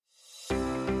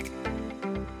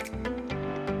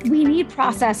We need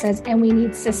processes and we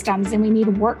need systems and we need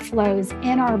workflows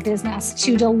in our business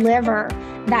to deliver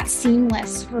that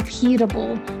seamless,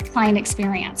 repeatable client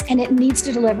experience. And it needs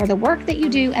to deliver the work that you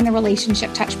do and the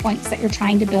relationship touch points that you're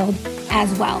trying to build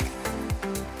as well.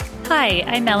 Hi,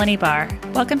 I'm Melanie Barr.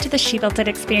 Welcome to the She Built It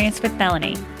Experience with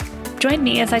Melanie. Join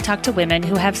me as I talk to women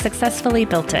who have successfully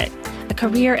built it, a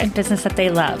career and business that they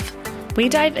love. We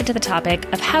dive into the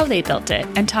topic of how they built it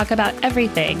and talk about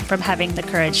everything from having the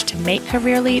courage to make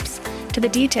career leaps to the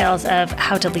details of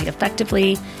how to lead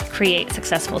effectively, create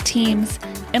successful teams,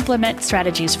 implement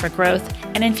strategies for growth,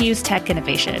 and infuse tech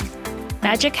innovation.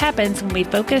 Magic happens when we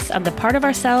focus on the part of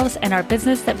ourselves and our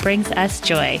business that brings us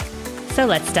joy. So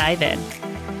let's dive in.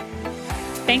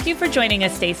 Thank you for joining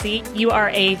us, Stacey. You are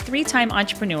a 3-time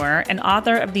entrepreneur and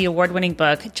author of the award-winning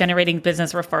book, Generating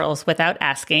Business Referrals Without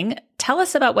Asking. Tell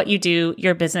us about what you do,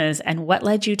 your business, and what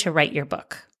led you to write your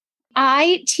book.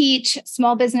 I teach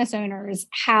small business owners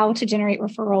how to generate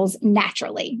referrals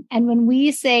naturally. And when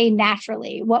we say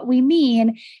naturally, what we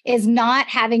mean is not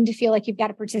having to feel like you've got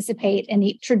to participate in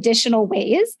the traditional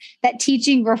ways that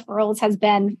teaching referrals has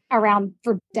been around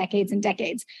for decades and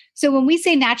decades. So when we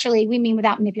say naturally, we mean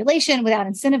without manipulation, without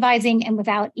incentivizing, and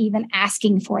without even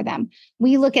asking for them.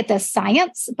 We look at the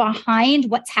science behind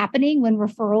what's happening when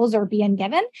referrals are being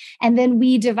given, and then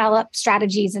we develop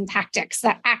strategies and tactics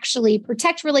that actually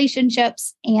protect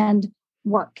relationships and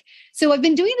work. So I've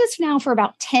been doing this now for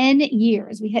about 10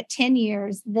 years. We hit 10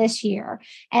 years this year.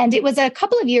 And it was a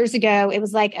couple of years ago, it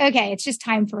was like, okay, it's just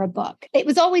time for a book. It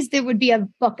was always, there would be a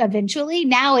book eventually.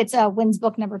 Now it's when's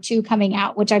book number 2 coming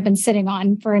out, which I've been sitting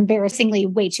on for embarrassingly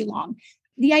way too long.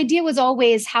 The idea was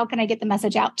always, how can I get the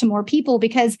message out to more people?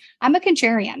 Because I'm a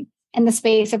contrarian in the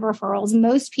space of referrals.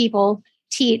 Most people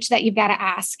teach that you've got to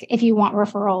ask if you want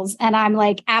referrals. And I'm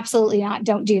like, absolutely not.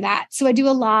 Don't do that. So I do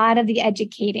a lot of the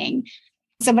educating.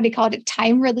 Somebody called it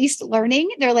time-released learning.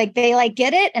 They're like, they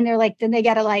get it. And they're like, then they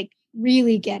got to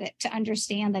really get it to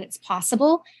understand that it's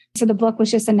possible. So the book was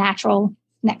just a natural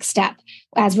next step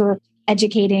as we're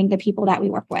educating the people that we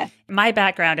work with. My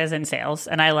background is in sales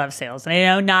and I love sales. And I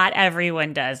know not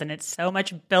everyone does. And it's so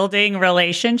much building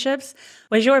relationships.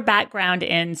 Was your background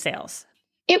in sales?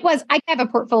 It was. I have a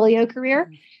portfolio career.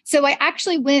 So I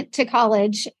actually went to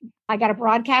college. I got a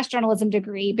broadcast journalism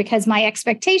degree because my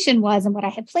expectation was, and what I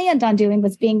had planned on doing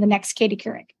was being the next Katie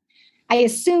Couric. I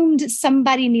assumed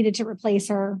somebody needed to replace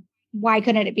her. Why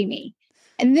couldn't it be me?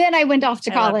 And then I went off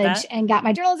to college and got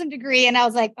my journalism degree. And I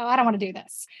was like, oh, I don't want to do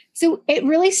this. So it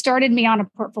really started me on a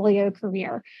portfolio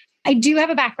career. I do have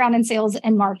a background in sales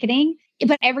and marketing,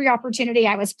 but every opportunity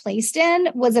I was placed in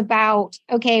was about,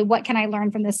 okay, what can I learn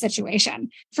from this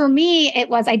situation? For me, it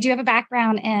was, I do have a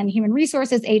background in human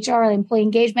resources, HR, employee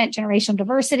engagement, generational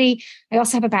diversity. I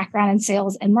also have a background in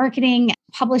sales and marketing,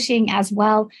 publishing as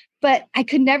well. But I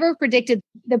could never have predicted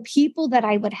the people that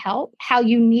I would help, how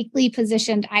uniquely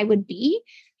positioned I would be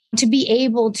to be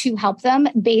able to help them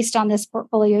based on this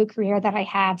portfolio career that I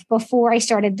have before I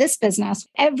started this business.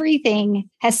 Everything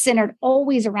has centered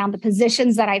always around the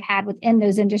positions that I've had within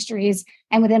those industries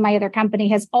and within my other company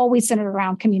has always centered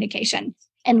around communication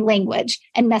and language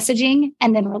and messaging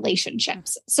and then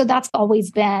relationships. So that's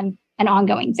always been an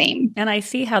ongoing theme. And I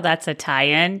see how that's a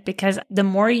tie-in because the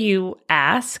more you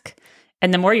ask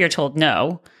and the more you're told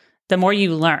no, the more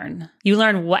you learn. You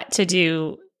learn what to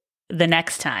do the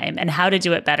next time and how to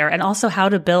do it better and also how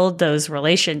to build those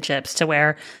relationships to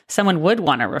where someone would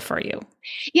want to refer you.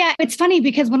 Yeah, it's funny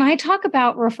because when I talk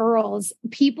about referrals,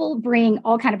 people bring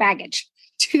all kind of baggage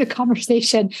to the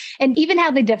conversation and even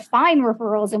how they define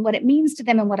referrals and what it means to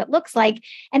them and what it looks like.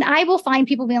 And I will find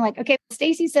people being like, okay,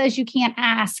 Stacey says you can't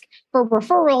ask for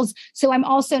referrals. So I'm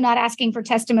also not asking for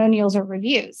testimonials or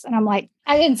reviews. And I'm like,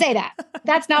 I didn't say that.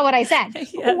 That's not what I said.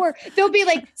 Yes. Or they'll be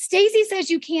like, Stacey says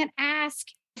you can't ask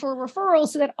for referrals.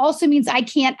 So that also means I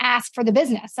can't ask for the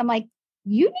business. I'm like,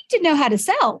 you need to know how to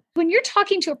sell. When you're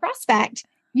talking to a prospect,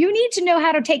 you need to know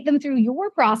how to take them through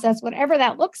your process, whatever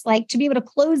that looks like, to be able to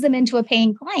close them into a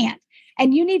paying client.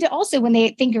 And you need to also, when they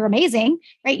think you're amazing,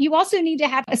 right? You also need to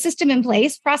have a system in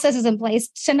place, processes in place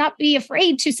to not be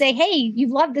afraid to say, hey,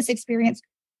 you've loved this experience.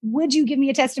 Would you give me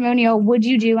a testimonial? Would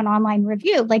you do an online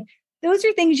review? Like those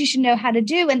are things you should know how to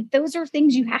do. And those are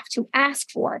things you have to ask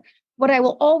for. What I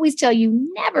will always tell you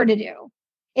never to do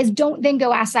is don't then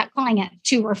go ask that client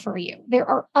to refer you. There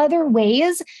are other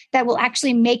ways that will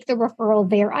actually make the referral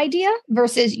their idea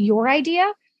versus your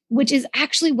idea, which is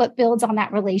actually what builds on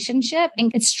that relationship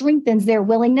and it strengthens their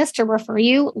willingness to refer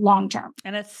you long-term.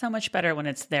 And it's so much better when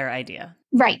it's their idea.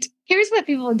 Right. Here's what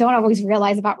people don't always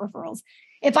realize about referrals.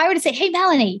 If I were to say, hey,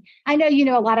 Melanie, I know you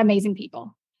know a lot of amazing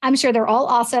people. I'm sure they're all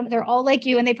awesome. They're all like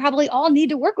you, and they probably all need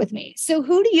to work with me. So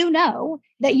who do you know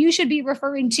that you should be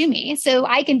referring to me so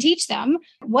I can teach them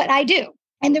what I do?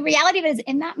 And the reality of it is,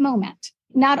 in that moment,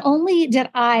 not only did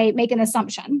I make an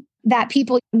assumption that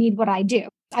people need what I do,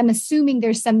 I'm assuming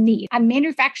there's some need. I'm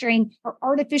manufacturing or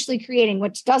artificially creating,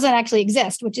 which doesn't actually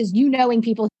exist, which is you knowing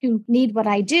people who need what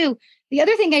I do. The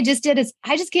other thing I just did is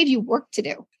I just gave you work to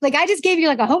do. Like I just gave you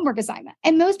like a homework assignment.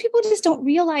 And most people just don't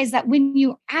realize that when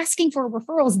you're asking for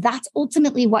referrals, that's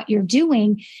ultimately what you're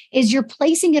doing is you're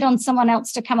placing it on someone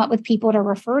else to come up with people to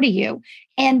refer to you.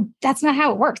 And that's not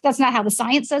how it works. That's not how the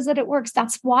science says that it works.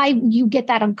 That's why you get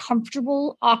that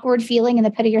uncomfortable, awkward feeling in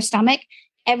the pit of your stomach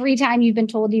every time you've been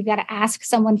told you've got to ask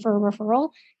someone for a referral.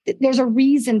 There's a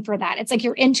reason for that. It's like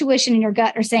your intuition and your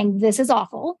gut are saying, this is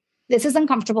awful, this is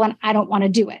uncomfortable, and I don't want to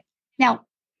do it. Now,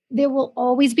 there will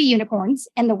always be unicorns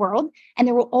in the world, and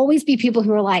there will always be people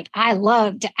who are like, I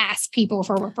love to ask people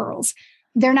for referrals.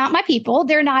 They're not my people.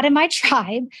 They're not in my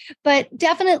tribe. But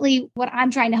definitely what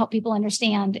I'm trying to help people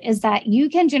understand is that you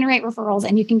can generate referrals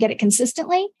and you can get it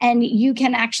consistently, and you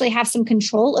can actually have some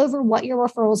control over what your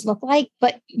referrals look like.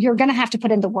 But you're going to have to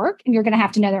put in the work, and you're going to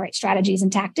have to know the right strategies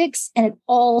and tactics. And it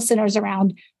all centers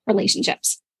around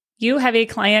relationships. You have a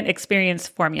client experience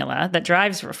formula that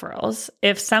drives referrals.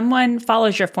 If someone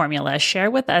follows your formula,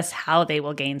 share with us how they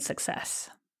will gain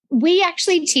success. We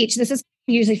actually teach, this is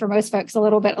usually for most folks a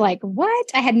little bit like,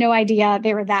 what? I had no idea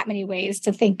there were that many ways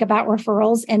to think about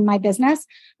referrals in my business.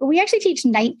 But we actually teach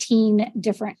 19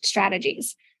 different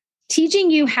strategies,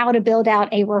 teaching you how to build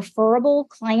out a referable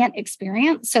client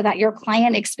experience so that your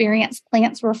client experience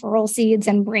plants referral seeds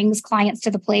and brings clients to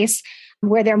the place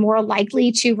where they're more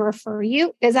likely to refer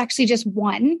you is actually just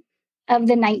one of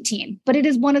the 19, but it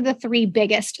is one of the 3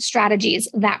 biggest strategies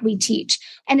that we teach.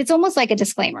 And it's almost like a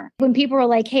disclaimer. When people are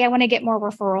like, hey, I want to get more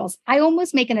referrals, I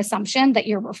almost make an assumption that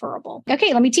you're referable.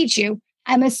 Okay, let me teach you.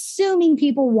 I'm assuming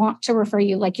people want to refer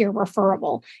you like you're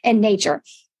referable in nature.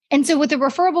 And so with the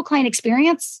referable client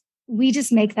experience, we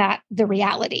just make that the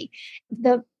reality.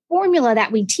 The formula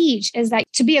that we teach is that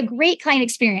to be a great client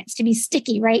experience, to be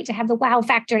sticky, right? To have the wow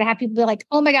factor, to have people be like,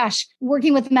 oh my gosh,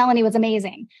 working with Melanie was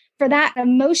amazing. For that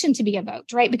emotion to be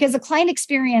evoked, right? Because the client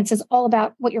experience is all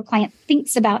about what your client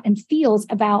thinks about and feels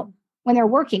about when they're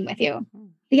working with you.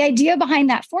 The idea behind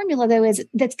that formula, though, is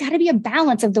that's got to be a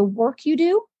balance of the work you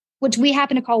do, which we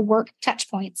happen to call work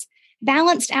touch points,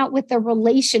 balanced out with the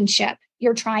relationship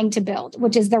you're trying to build,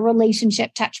 which is the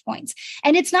relationship touch points.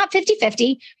 And it's not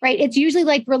 50-50, right? It's usually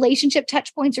like relationship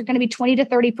touch points are going to be 20 to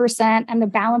 30%. And the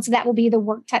balance of that will be the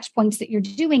work touch points that you're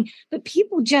doing. But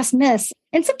people just miss,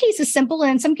 in some cases, simple.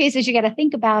 And in some cases, you got to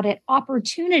think about it.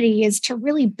 Opportunity is to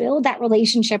really build that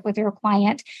relationship with your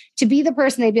client, to be the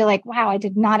person they'd be like, wow, I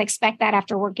did not expect that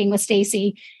after working with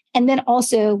Stacey. And then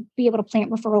also be able to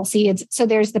plant referral seeds. So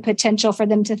there's the potential for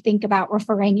them to think about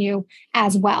referring you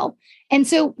as well. And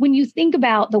so when you think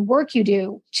about the work you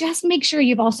do, just make sure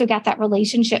you've also got that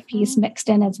relationship piece mixed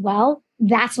in as well.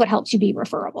 That's what helps you be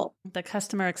referable. The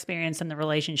customer experience and the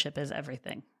relationship is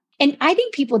everything. And I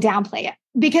think people downplay it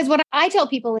because what I tell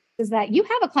people is that you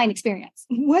have a client experience,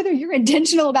 whether you're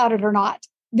intentional about it or not.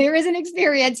 There is an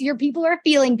experience. Your people are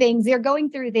feeling things. They're going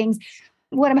through things.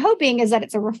 What I'm hoping is that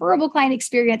it's a referable client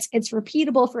experience. It's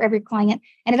repeatable for every client,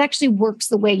 and it actually works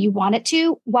the way you want it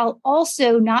to, while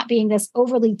also not being this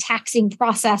overly taxing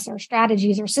process or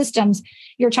strategies or systems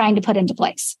you're trying to put into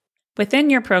place. Within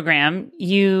your program,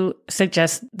 you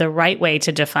suggest the right way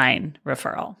to define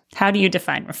referral. How do you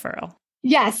define referral?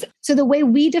 Yes. So the way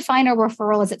we define a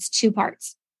referral is it's 2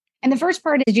 parts. And the first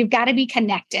part is you've got to be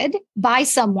connected by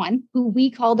someone who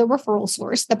we call the referral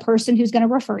source, the person who's going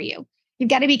to refer you. You've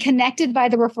got to be connected by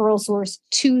the referral source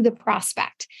to the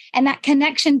prospect. And that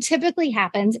connection typically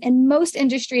happens in most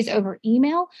industries over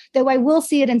email, though I will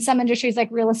see it in some industries like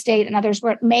real estate and others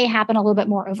where it may happen a little bit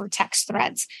more over text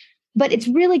threads. But it's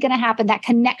really going to happen. That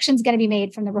connection is going to be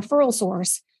made from the referral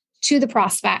source to the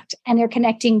prospect, and they're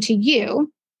connecting to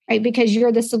you, right? Because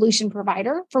you're the solution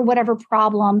provider for whatever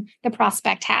problem the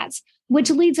prospect has, which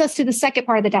leads us to the second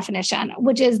part of the definition,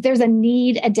 which is there's a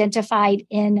need identified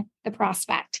in the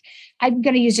prospect. I'm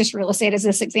going to use just real estate as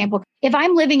this example. If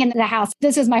I'm living in the house,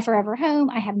 this is my forever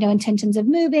home. I have no intentions of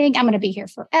moving. I'm going to be here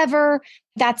forever.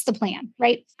 That's the plan,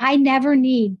 right? I never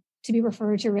need to be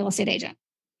referred to a real estate agent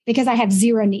because I have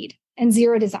zero need and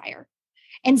zero desire.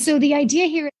 And so the idea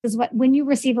here is when you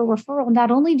receive a referral, not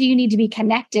only do you need to be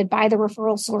connected by the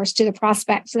referral source to the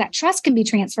prospect so that trust can be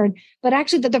transferred, but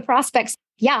actually that the prospects,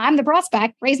 yeah, I'm the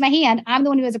prospect, raise my hand. I'm the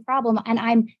one who has a problem and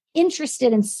I'm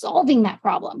interested in solving that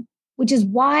problem, which is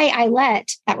why I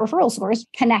let that referral source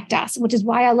connect us, which is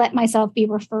why I let myself be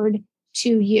referred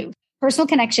to you. personal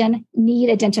connection, need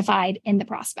identified in the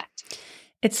prospect.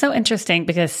 It's so interesting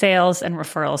because sales and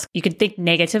referrals, you can think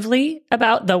negatively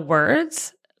about the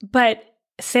words, but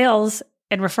sales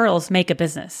and referrals make a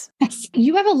business. Yes.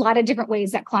 You have a lot of different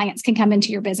ways that clients can come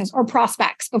into your business, or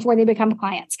prospects before they become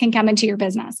clients can come into your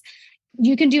business.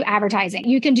 You can do advertising.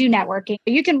 You can do networking.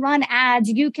 You can run ads.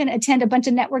 You can attend a bunch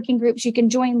of networking groups. You can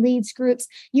join leads groups.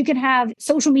 You can have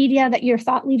social media that your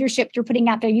thought leadership you're putting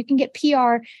out there. You can get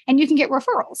PR and you can get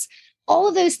referrals. All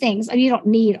of those things, and you don't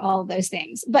need all of those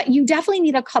things, but you definitely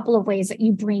need a couple of ways that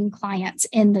you bring clients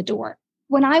in the door.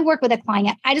 When I work with a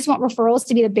client, I just want referrals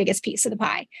to be the biggest piece of the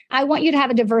pie. I want you to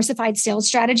have a diversified sales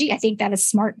strategy. I think that is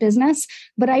smart business,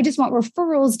 but I just want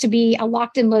referrals to be a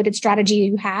locked and loaded strategy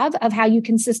you have of how you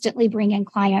consistently bring in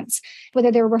clients. Whether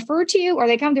they're referred to you or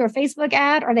they come through a Facebook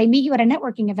ad or they meet you at a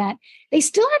networking event, they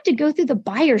still have to go through the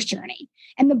buyer's journey.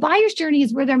 And the buyer's journey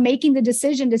is where they're making the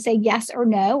decision to say yes or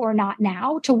no, or not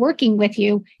now, to working with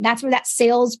you. That's where that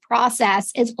sales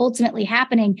process is ultimately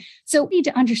happening. So we need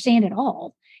to understand it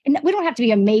all. And we don't have to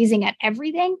be amazing at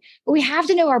everything, but we have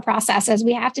to know our processes.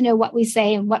 We have to know what we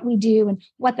say and what we do and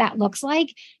what that looks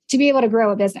like to be able to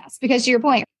grow a business. Because to your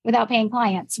point, without paying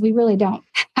clients, we really don't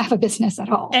have a business at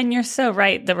all. And you're so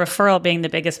right. The referral being the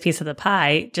biggest piece of the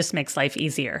pie just makes life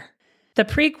easier. The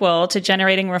prequel to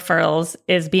generating referrals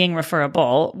is being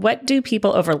referable. What do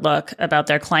people overlook about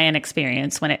their client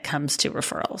experience when it comes to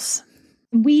referrals?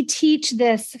 We teach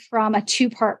this from a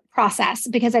two-part process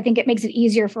because I think it makes it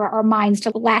easier for our minds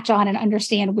to latch on and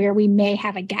understand where we may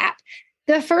have a gap.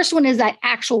 The first one is that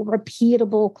actual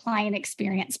repeatable client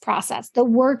experience process, the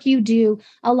work you do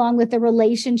along with the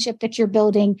relationship that you're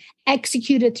building,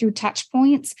 executed through touch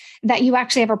points that you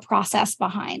actually have a process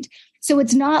behind. So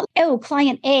it's not, oh,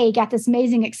 client A got this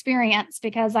amazing experience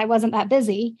because I wasn't that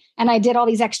busy and I did all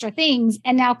these extra things.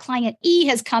 And now client E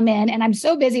has come in and I'm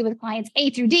so busy with clients A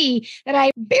through D that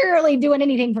I'm barely doing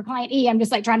anything for client E. I'm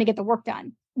just like trying to get the work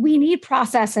done. We need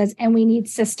processes and we need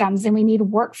systems and we need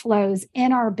workflows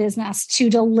in our business to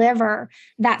deliver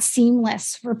that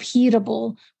seamless,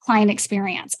 repeatable client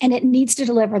experience. And it needs to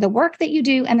deliver the work that you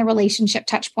do and the relationship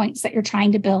touch points that you're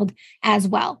trying to build as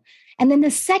well. And then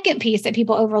the second piece that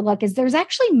people overlook is there's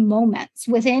actually moments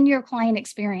within your client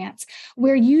experience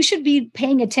where you should be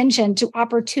paying attention to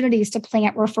opportunities to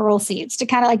plant referral seeds, to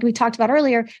kind of like we talked about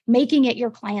earlier, making it your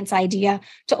client's idea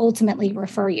to ultimately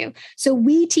refer you. So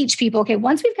we teach people, okay,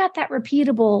 once we've got that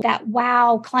repeatable, that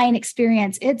wow client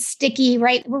experience, it's sticky,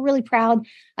 right? We're really proud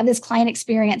of this client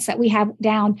experience that we have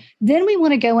down. Then we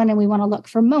want to go in and we want to look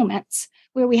for moments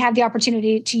where we have the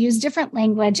opportunity to use different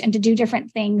language and to do different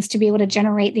things to be able to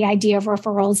generate the idea of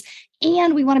referrals.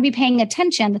 And we want to be paying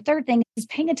attention. The third thing is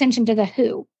paying attention to the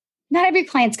who. Not every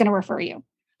client's going to refer you.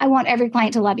 I want every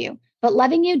client to love you, but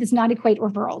loving you does not equate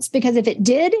referrals, because if it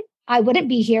did, I wouldn't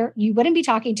be here. You wouldn't be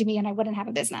talking to me and I wouldn't have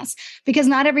a business, because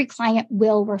not every client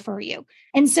will refer you.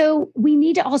 And so we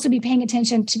need to also be paying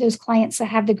attention to those clients that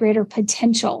have the greater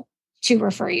potential to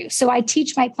refer you. So I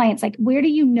teach my clients, like, where do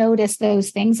you notice those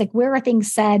things? Like, where are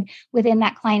things said within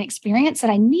that client experience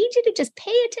that I need you to just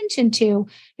pay attention to,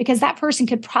 because that person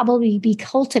could probably be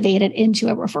cultivated into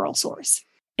a referral source.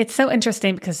 It's so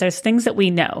interesting because there's things that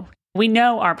we know. We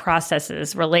know our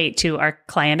processes relate to our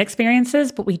client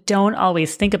experiences, but we don't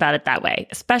always think about it that way,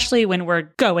 especially when we're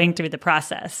going through the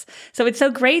process. So it's so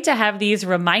great to have these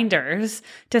reminders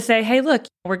to say, hey, look,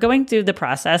 we're going through the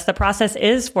process. The process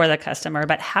is for the customer,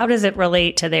 but how does it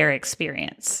relate to their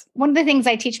experience? One of the things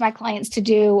I teach my clients to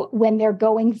do when they're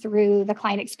going through the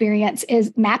client experience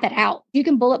is map it out. You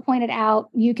can bullet point it out,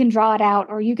 you can draw it out,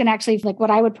 or you can actually, like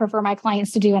what I would prefer my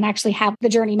clients to do and actually have the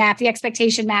journey map, the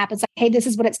expectation map. It's like, hey, this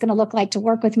is what it's going to look like to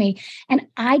work with me. And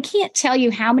I can't tell you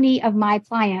how many of my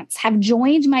clients have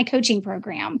joined my coaching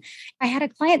program. I had a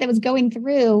client that was going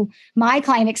through my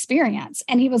client experience,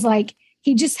 and he was like,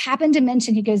 he just happened to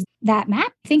mention, he goes, that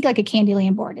map, think like a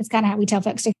Candyland board. It's kind of how we tell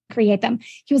folks to create them.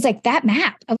 He was like, that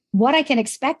map of what I can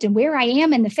expect and where I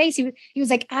am in the face. He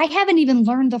was like, I haven't even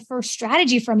learned the first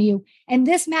strategy from you. And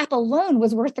this map alone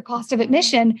was worth the cost of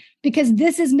admission because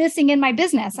this is missing in my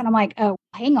business. And I'm like, oh,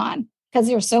 hang on, because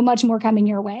there's so much more coming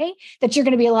your way that you're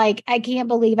going to be like, I can't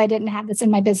believe I didn't have this in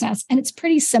my business. And it's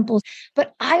pretty simple.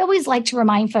 But I always like to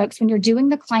remind folks, when you're doing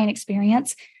the client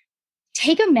experience,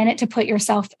 take a minute to put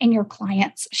yourself in your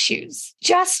client's shoes.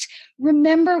 Just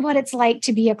remember what it's like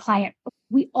to be a client.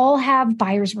 We all have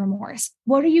buyer's remorse.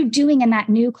 What are you doing in that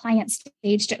new client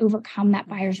stage to overcome that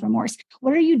buyer's remorse?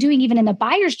 What are you doing even in the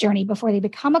buyer's journey before they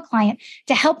become a client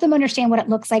to help them understand what it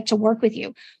looks like to work with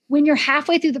you? When you're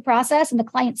halfway through the process and the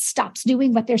client stops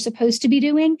doing what they're supposed to be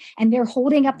doing and they're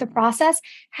holding up the process,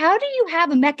 how do you have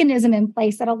a mechanism in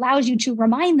place that allows you to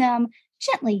remind them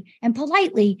gently and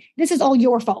politely, this is all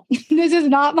your fault. This is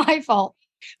not my fault.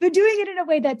 But doing it in a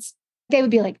way they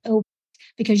would be like, oh,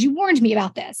 because you warned me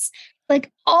about this.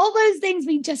 Like all those things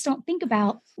we just don't think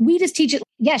about. We just teach it.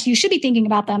 Yes, you should be thinking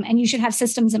about them and you should have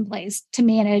systems in place to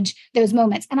manage those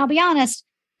moments. And I'll be honest,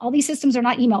 all these systems are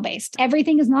not email-based.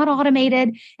 Everything is not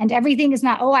automated and everything is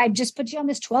not, I just put you on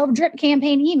this 12 drip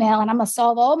campaign email and I'm going to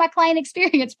solve all my client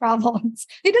experience problems.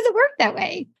 It doesn't work that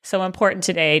way. So important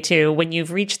today too, when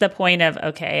you've reached the point of,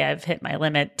 okay, I've hit my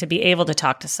limit, to be able to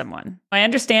talk to someone. I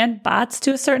understand bots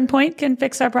to a certain point can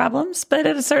fix our problems, but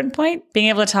at a certain point, being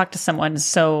able to talk to someone is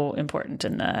so important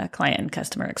in the client and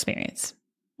customer experience.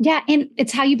 Yeah. And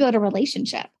it's how you build a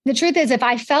relationship. The truth is, if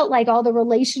I felt like all the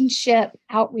relationship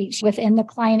outreach within the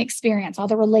client experience, all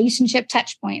the relationship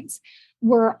touch points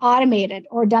were automated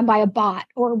or done by a bot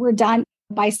or were done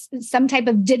by some type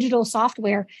of digital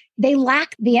software, they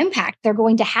lack the impact they're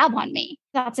going to have on me.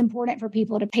 That's important for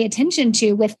people to pay attention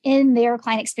to within their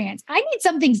client experience. I need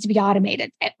some things to be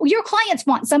automated. Your clients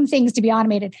want some things to be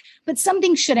automated, but some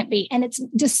things shouldn't be. And it's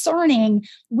discerning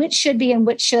which should be and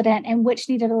which shouldn't, and which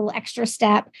need a little extra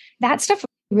step. That stuff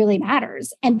really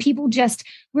matters. And people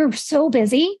we're so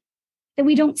busy that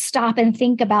we don't stop and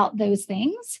think about those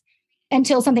things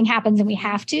until something happens and we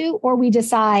have to, or we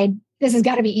decide, this has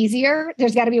got to be easier.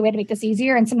 There's got to be a way to make this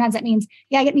easier. And sometimes that means,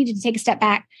 I need to take a step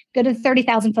back, go to the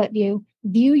 30,000 foot view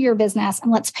your business,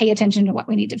 and let's pay attention to what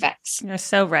we need to fix. You're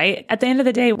so right. At the end of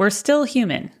the day, we're still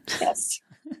human. Yes,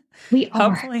 we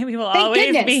are. Hopefully we will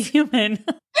always be human.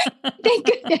 Thank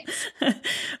goodness.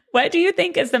 What do you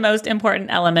think is the most important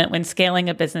element when scaling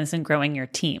a business and growing your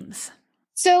teams?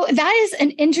 So that is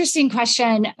an interesting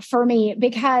question for me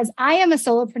because I am a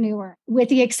solopreneur with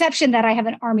the exception that I have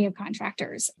an army of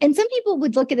contractors. And some people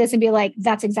would look at this and be like,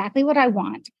 that's exactly what I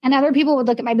want. And other people would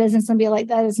look at my business and be like,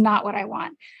 that is not what I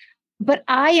want. But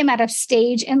I am at a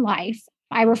stage in life.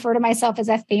 I refer to myself as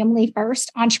a family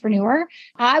first entrepreneur.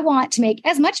 I want to make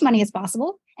as much money as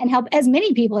possible and help as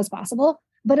many people as possible.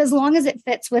 But as long as it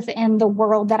fits within the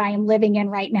world that I am living in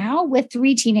right now with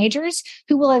 3 teenagers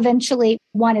who will eventually,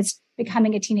 one is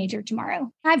becoming a teenager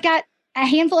tomorrow. I've got a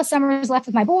handful of summers left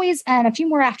with my boys and a few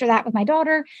more after that with my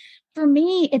daughter. For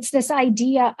me, it's this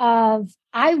idea of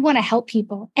I want to help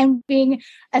people, and being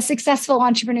a successful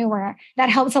entrepreneur that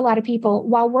helps a lot of people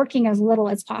while working as little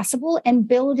as possible and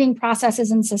building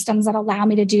processes and systems that allow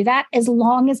me to do that as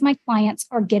long as my clients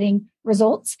are getting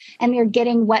results and they're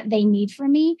getting what they need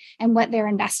from me and what they're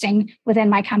investing within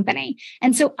my company.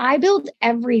 And so I build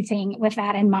everything with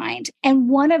that in mind. And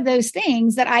one of those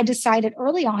things that I decided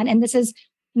early on, and this is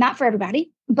not for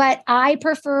everybody, but I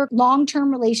prefer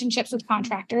long-term relationships with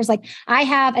contractors. Like I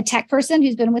have a tech person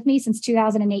who's been with me since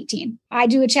 2018. I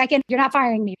do a check-in. You're not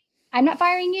firing me. I'm not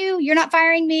firing you. You're not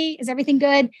firing me. Is everything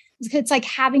good? It's like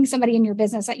having somebody in your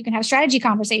business that you can have strategy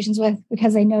conversations with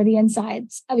because they know the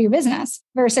insides of your business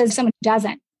versus someone who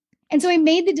doesn't. And so I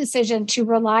made the decision to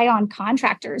rely on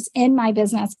contractors in my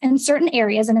business in certain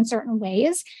areas and in certain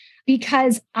ways,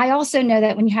 because I also know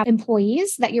that when you have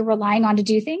employees that you're relying on to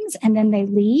do things and then they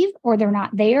leave or they're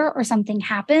not there or something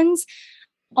happens,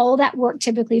 all that work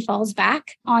typically falls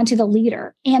back onto the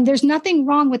leader. And there's nothing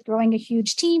wrong with growing a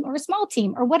huge team or a small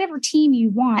team or whatever team you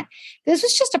want. This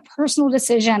was just a personal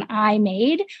decision I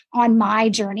made on my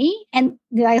journey. And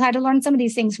I had to learn some of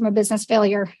these things from a business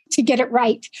failure to get it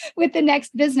right with the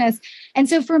next business. And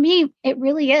so for me, it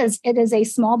is a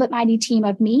small but mighty team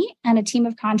of me and a team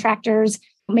of contractors,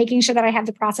 making sure that I have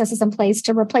the processes in place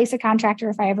to replace a contractor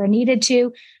if I ever needed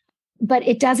to. But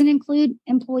it doesn't include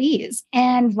employees.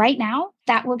 And right now,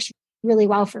 that works really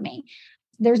well for me.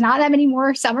 There's not that many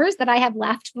more summers that I have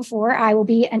left before I will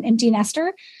be an empty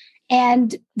nester.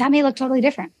 And that may look totally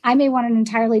different. I may want an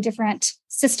entirely different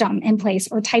system in place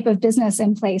or type of business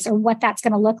in place or what that's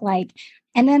going to look like.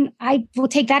 And then I will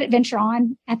take that adventure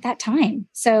on at that time.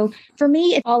 So for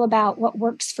me, it's all about what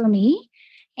works for me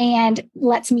and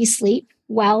lets me sleep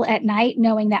well at night,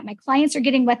 knowing that my clients are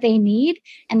getting what they need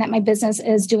and that my business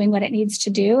is doing what it needs to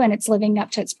do and it's living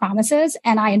up to its promises.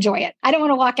 And I enjoy it. I don't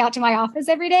want to walk out to my office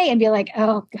every day and be like,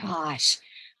 oh gosh.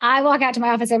 I walk out to my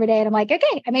office every day and I'm like,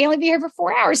 okay, I may only be here for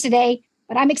 4 hours today,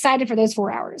 but I'm excited for those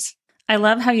 4 hours. I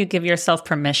love how you give yourself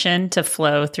permission to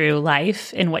flow through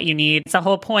life and what you need. It's the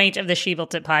whole point of the She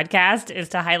Built It podcast is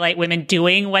to highlight women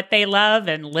doing what they love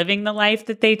and living the life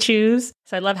that they choose.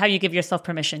 So I love how you give yourself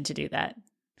permission to do that.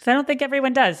 So I don't think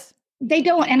everyone does. They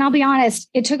don't. And I'll be honest,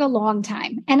 it took a long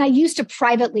time. And I used to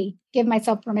privately give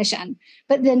myself permission,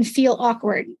 but then feel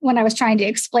awkward when I was trying to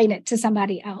explain it to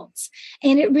somebody else.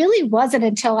 And it really wasn't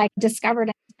until I discovered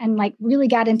it and really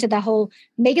got into the whole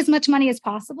make as much money as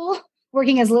possible,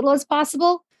 working as little as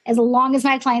possible, as long as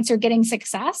my clients are getting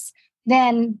success,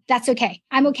 then that's okay.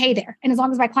 I'm okay there. And as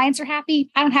long as my clients are happy,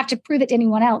 I don't have to prove it to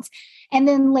anyone else. And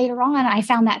then later on, I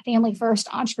found that family first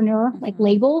entrepreneur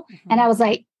label. And I was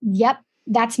like, yep,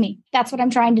 that's me. That's what I'm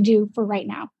trying to do for right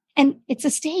now. And it's a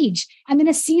stage. I'm in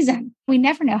a season. We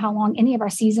never know how long any of our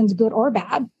seasons, good or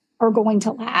bad, are going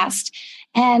to last.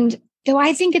 And though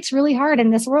I think it's really hard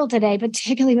in this world today,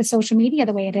 particularly with social media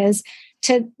the way it is,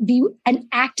 to be an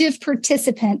active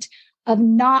participant of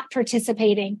not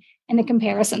participating in the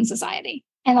comparison society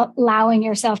and allowing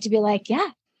yourself to be like, yeah,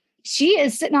 she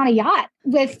is sitting on a yacht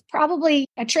with probably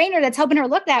a trainer that's helping her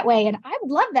look that way. And I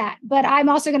would love that. But I'm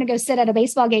also going to go sit at a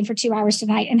baseball game for 2 hours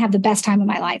tonight and have the best time of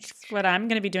my life. That's what I'm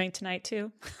going to be doing tonight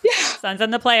too. Yeah. Suns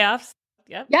in the playoffs.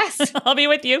 Yep. Yes. I'll be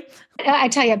with you. I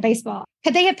tell you, baseball.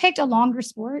 Could they have picked a longer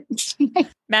sport?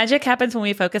 Magic happens when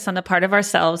we focus on the part of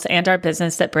ourselves and our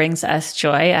business that brings us joy.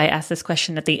 I ask this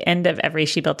question at the end of every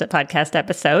She Built It podcast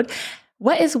episode.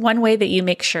 What is one way that you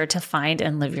make sure to find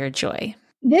and live your joy?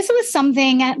 This was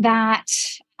something that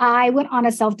I went on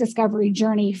a self-discovery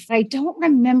journey. I don't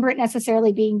remember it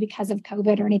necessarily being because of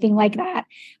COVID or anything like that,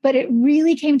 but it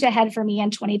really came to a head for me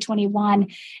in 2021.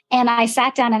 And I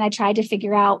sat down and I tried to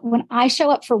figure out, when I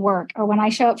show up for work or when I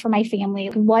show up for my family,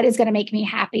 what is going to make me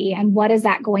happy and what is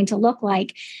that going to look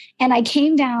like? And I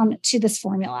came down to this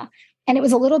formula. And it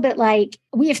was a little bit like,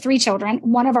 we have 3 children.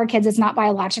 One of our kids is not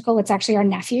biological. It's actually our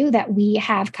nephew that we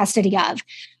have custody of.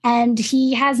 And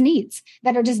he has needs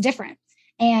that are just different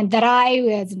and that I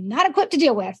was not equipped to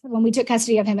deal with when we took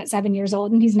custody of him at 7 years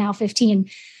old, and he's now 15.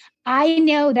 I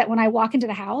know that when I walk into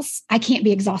the house, I can't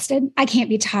be exhausted. I can't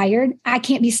be tired. I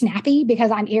can't be snappy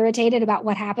because I'm irritated about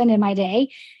what happened in my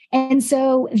day. And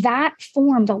so that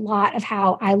formed a lot of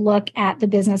how I look at the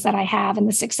business that I have and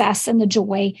the success and the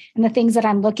joy and the things that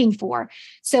I'm looking for.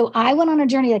 So I went on a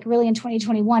journey like really in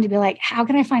 2021 to be like, how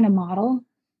can I find a model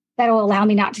that will allow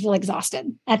me not to feel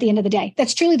exhausted at the end of the day?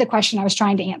 That's truly the question I was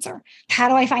trying to answer. How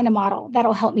do I find a model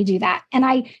that'll help me do that? And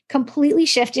I completely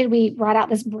shifted. We brought out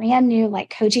this brand new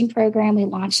coaching program. We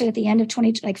launched it at the end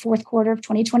of fourth quarter of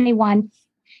 2021.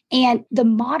 And the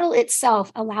model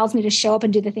itself allows me to show up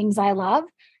and do the things I love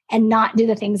and not do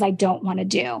the things I don't want to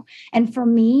do. And for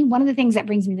me, one of the things that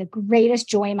brings me the greatest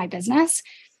joy in my business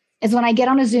is when I get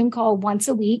on a Zoom call once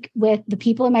a week with the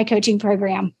people in my coaching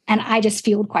program and I just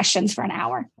field questions for an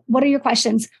hour. What are your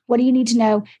questions? What do you need to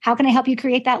know? How can I help you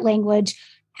create that language?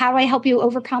 How do I help you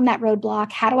overcome that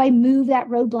roadblock? How do I move that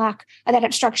roadblock or that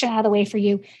obstruction out of the way for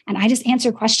you? And I just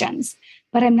answer questions.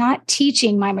 But I'm not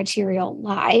teaching my material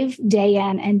live day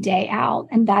in and day out.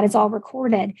 And that is all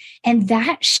recorded. And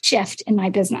that shift in my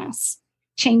business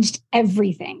changed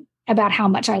everything about how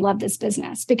much I love this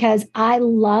business, because I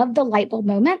love the light bulb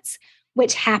moments,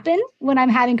 which happen when I'm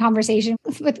having conversations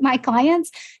with my clients,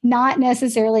 not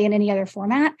necessarily in any other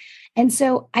format. And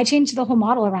so I changed the whole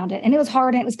model around it. And it was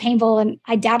hard and it was painful. And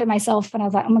I doubted myself and I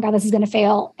was like, oh my God, this is going to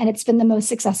fail. And it's been the most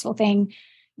successful thing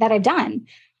that I've done,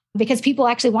 because people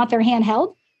actually want their hand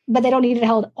held, but they don't need it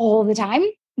held all the time.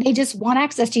 They just want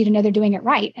access to you to know they're doing it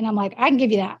right. And I'm like, I can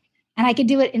give you that. And I could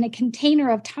do it in a container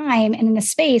of time and in a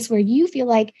space where you feel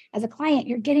like as a client,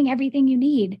 you're getting everything you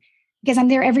need, because I'm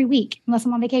there every week, unless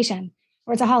I'm on vacation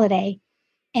or it's a holiday.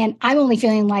 And I'm only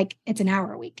feeling like it's an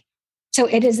hour a week. So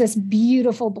it is this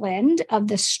beautiful blend of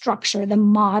the structure. The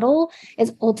model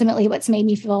is ultimately what's made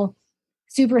me feel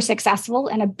super successful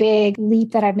and a big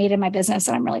leap that I've made in my business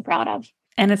that I'm really proud of.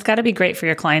 And it's got to be great for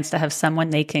your clients to have someone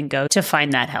they can go to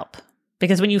find that help.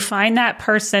 Because when you find that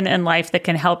person in life that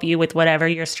can help you with whatever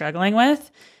you're struggling with,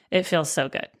 it feels so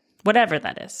good, whatever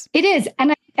that is. It is.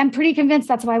 And I'm pretty convinced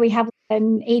that's why we have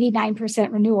an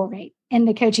 89% renewal rate in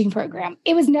the coaching program.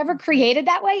 It was never created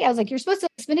that way. I was like, you're supposed to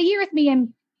spend a year with me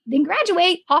and then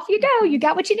graduate. Off you go. You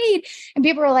got what you need. And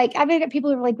people were like, I've got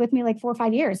people who were like with me like 4 or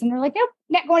 5 years. And they're like, nope,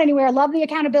 not going anywhere. Love the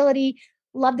accountability.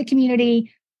 Love the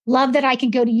community. Love that I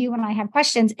can go to you when I have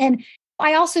questions. And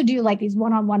I also do like these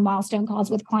one-on-one milestone calls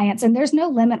with clients, and there's no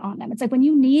limit on them. It's like, when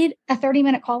you need a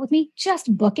 30-minute call with me,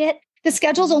 just book it. The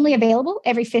schedule's only available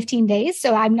every 15 days.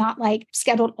 So I'm not like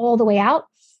scheduled all the way out.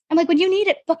 I'm like, when you need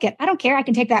it, book it. I don't care. I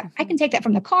can take that. I can take that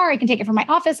from the car. I can take it from my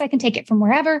office. I can take it from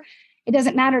wherever. It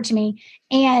doesn't matter to me.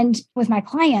 And with my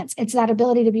clients, it's that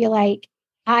ability to be like,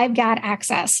 I've got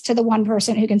access to the one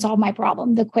person who can solve my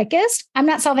problem the quickest. I'm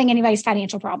not solving anybody's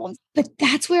financial problems, but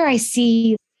that's where I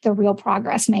see the real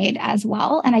progress made as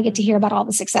well. And I get to hear about all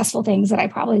the successful things that I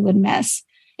probably would miss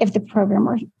if the program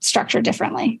were structured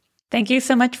differently. Thank you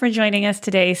so much for joining us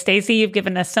today. Stacey, you've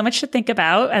given us so much to think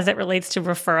about as it relates to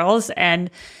referrals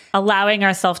and allowing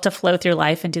ourselves to flow through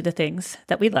life and do the things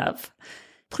that we love.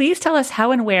 Please tell us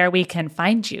how and where we can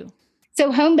find you.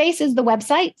 So home base is the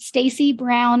website,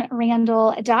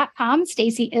 StaceyBrownRandall.com.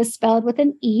 Stacey is spelled with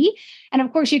an E. And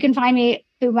of course, you can find me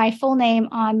through my full name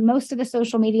on most of the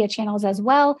social media channels as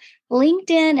well.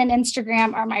 LinkedIn and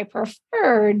Instagram are my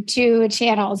preferred two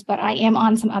channels, but I am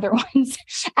on some other ones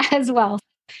as well.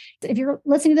 If you're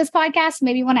listening to this podcast,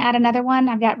 maybe you want to add another one.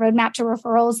 I've got Roadmap to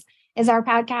Referrals is our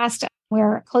podcast.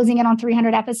 We're closing in on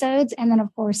 300 episodes. And then,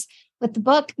 of course, with the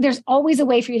book, there's always a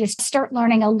way for you to start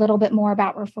learning a little bit more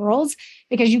about referrals,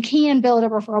 because you can build a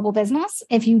referable business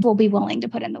if you will be willing to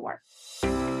put in the work.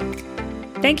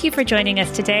 Thank you for joining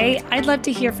us today. I'd love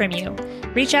to hear from you.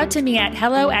 Reach out to me at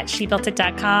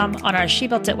hello@shebuiltit.com, on our She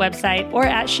Built It website, or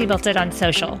at She Built It on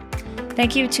social.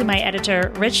 Thank you to my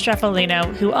editor, Rich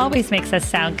Streffolino, who always makes us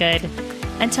sound good.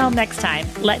 Until next time,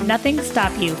 let nothing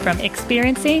stop you from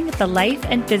experiencing the life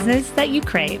and business that you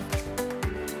crave.